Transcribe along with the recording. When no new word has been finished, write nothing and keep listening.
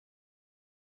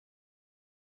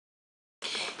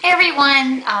Hey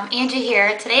everyone, Angie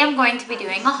here. Today I'm going to be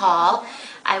doing a haul.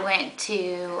 I went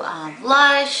to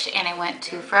Lush and I went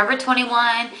to Forever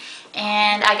 21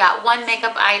 and I got one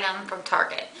makeup item from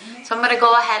Target. So I'm going to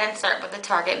go ahead and start with the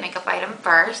Target makeup item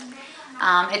first.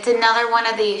 It's another one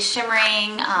of these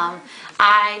shimmering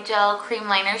eye gel cream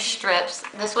liner strips.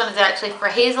 This one is actually for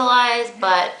hazel eyes,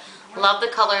 but love the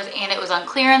colors, and it was on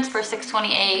clearance for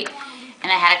 $6.28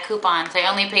 and I had a coupon, so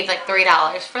I only paid like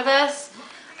 $3 for this.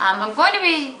 I'm going to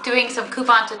be doing some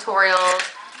coupon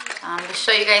tutorials to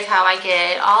show you guys how I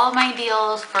get all of my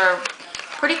deals for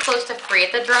pretty close to free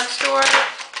at the drugstore.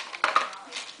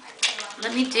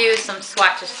 Let me do some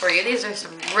swatches for you. These are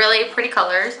some really pretty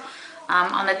colors.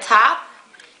 On the top,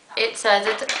 it says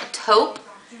it's a taupe,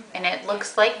 and it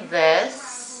looks like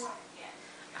this.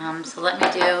 So let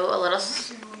me do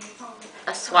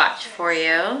a swatch for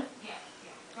you.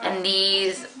 And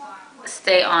these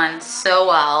stay on so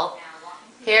well.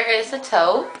 Here is a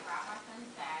taupe,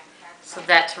 so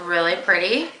that's really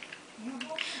pretty.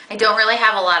 I don't really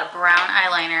have a lot of brown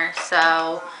eyeliner,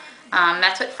 so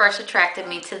that's what first attracted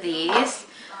me to these.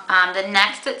 The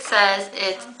next, it says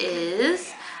it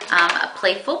is a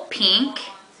playful pink.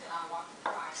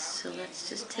 So let's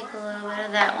just take a little bit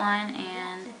of that one,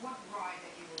 and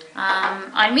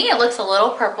on me it looks a little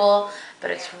purple,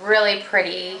 but it's really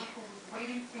pretty.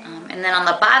 And then on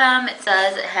the bottom it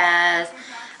says it has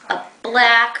a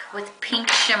black with pink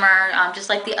shimmer, just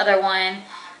like the other one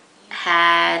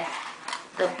had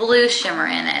the blue shimmer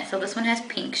in it. So this one has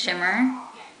pink shimmer.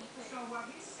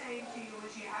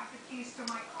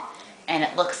 And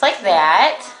it looks like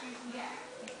that.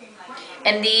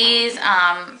 And these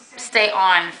stay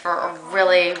on for a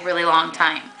really, really long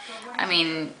time. I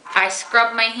mean, I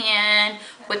scrub my hand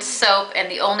with soap,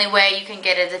 and the only way you can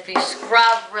get it is if you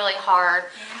scrub really hard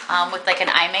with like an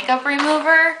eye makeup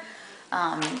remover.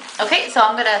 Okay, so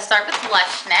I'm going to start with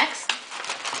Lush next.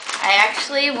 I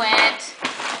actually went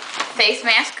face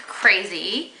mask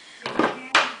crazy.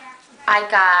 I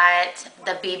got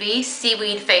the BB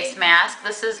Seaweed face mask.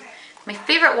 This is my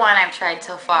favorite one I've tried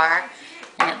so far,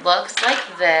 and it looks like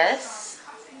this.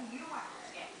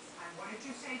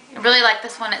 I really like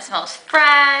this one. It smells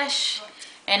fresh,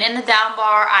 and in the down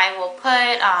bar I will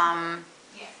put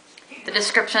the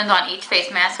descriptions on each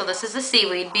face mask. So this is the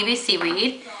Seaweed, BB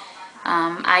Seaweed.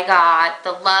 I got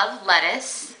the Love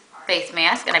Lettuce face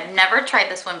mask, and I've never tried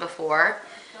this one before.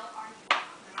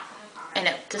 And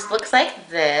it just looks like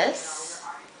this.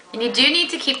 And you do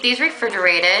need to keep these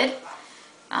refrigerated.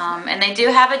 And they do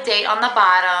have a date on the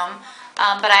bottom.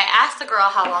 But I asked the girl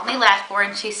how long they last for,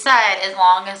 and she said as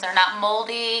long as they're not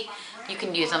moldy, you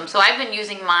can use them. So I've been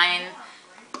using mine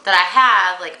that I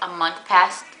have like a month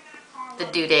past the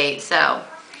due date. So,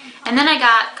 and then I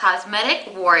got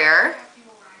Cosmetic Warrior.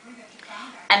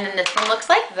 And then this one looks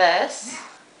like this.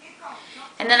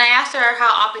 And then I asked her how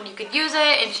often you could use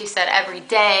it, and she said every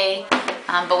day.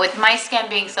 But with my skin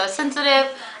being so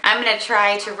sensitive, I'm going to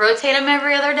try to rotate them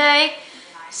every other day.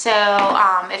 So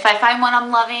if I find one I'm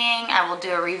loving, I will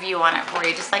do a review on it for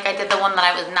you, just like I did the one that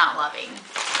I was not loving.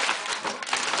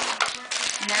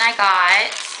 And then I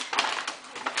got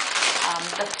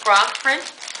the Frog Print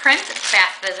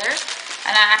Fat Fizzer.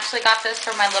 And I actually got this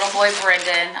for my little boy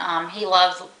Brendan. He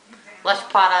loves Lush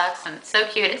products, and it's so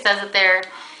cute. It says that there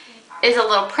is a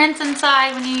little print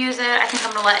inside when you use it. I think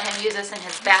I'm going to let him use this in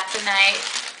his bath tonight.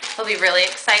 He'll be really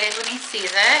excited when he sees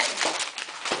it.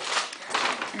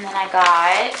 And then I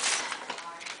got,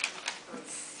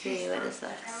 let's see, what is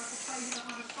this?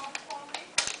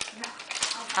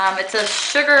 It's a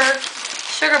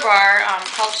sugar bar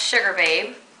called Sugar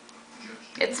Babe.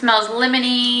 It smells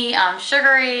lemony,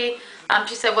 sugary.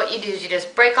 She said what you do is you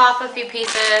just break off a few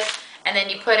pieces, and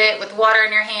then you put it with water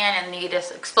in your hand, and you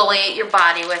just exfoliate your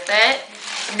body with it.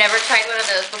 I've never tried one of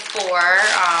those before,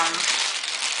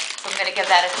 so I'm going to give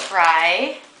that a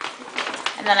try.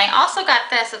 And then I also got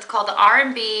this. It's called the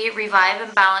R&B Revive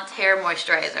and Balance Hair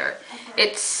Moisturizer.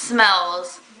 It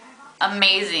smells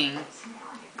amazing.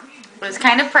 It was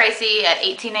kind of pricey at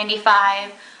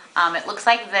 $18.95. It looks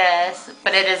like this,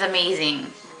 but it is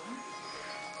amazing.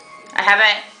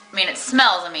 It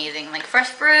smells amazing, like fresh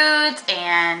fruits,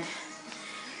 and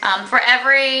for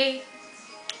every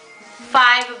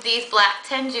 5 of these black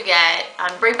tins you get,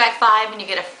 bring back 5 and you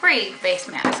get a free face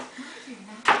mask.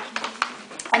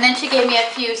 And then she gave me a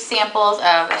few samples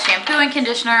of shampoo and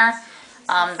conditioner.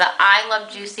 The I Love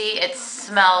Juicy, it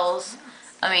smells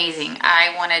amazing.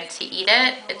 I wanted to eat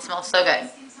it. It smells so good.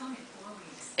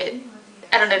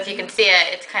 I don't know if you can see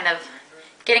it. It's kind of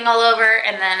getting all over.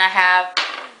 And then I have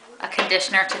a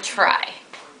conditioner to try.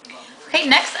 Okay,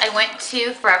 next I went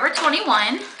to Forever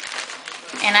 21.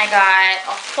 And I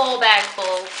got a full bag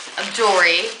full of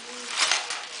jewelry.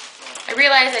 I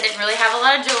realized I didn't really have a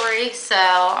lot of jewelry, so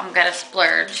I'm gonna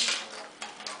splurge.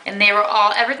 And they were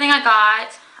all, everything I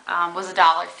got was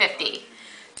 $1.50.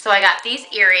 So I got these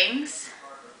earrings.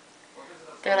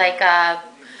 They're like a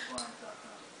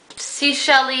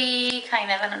seashell-y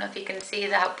kind of, I don't know if you can see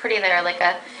how pretty they are, like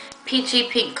a peachy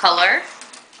pink color.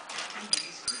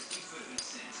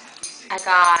 I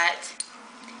got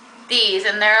these,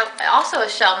 and they're also a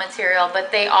shell material,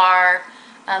 but they are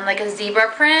like a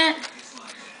zebra print.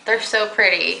 They're so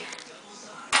pretty.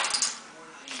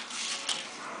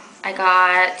 I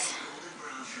got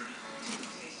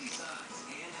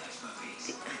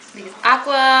these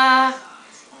aqua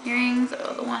earrings.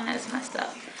 Oh, the one is messed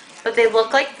up. But they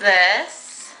look like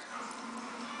this.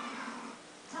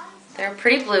 They're a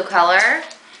pretty blue color.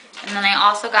 And then I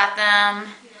also got them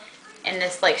in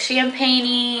this like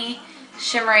champagne-y,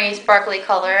 shimmery, sparkly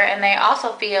color. And they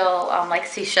also feel like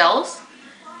seashells.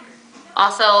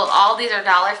 Also, all these are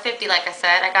 $1.50, like I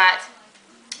said. I got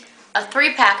a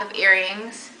 3-pack of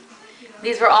earrings.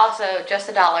 These were also just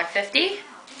 $1.50.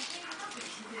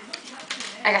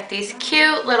 I got these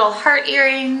cute little heart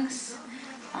earrings,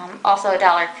 also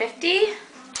 $1.50.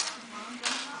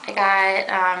 I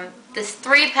got this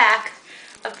 3-pack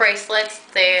of bracelets.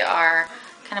 They are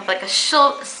kind of like a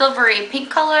silvery pink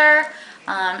color,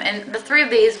 and the 3 of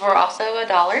these were also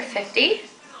 $1.50.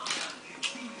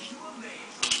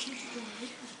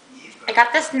 I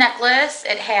got this necklace.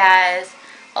 It has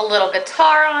a little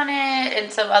guitar on it and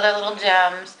some other little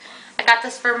gems. I got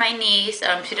this for my niece.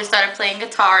 She just started playing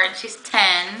guitar and she's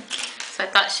 10, so I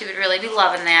thought she would really be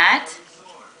loving that.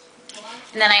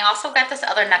 And then I also got this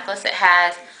other necklace. It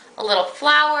has a little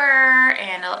flower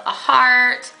and a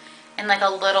heart and like a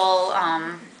little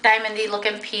diamondy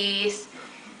looking piece.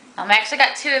 I actually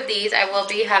got 2 of these. I will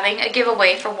be having a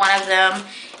giveaway for one of them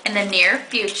in the near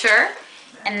future.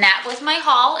 And that was my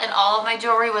haul, and all of my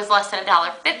jewelry was less than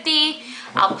 $1.50.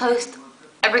 I'll post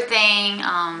everything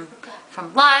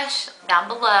from Lush down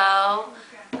below.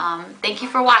 Thank you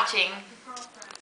for watching.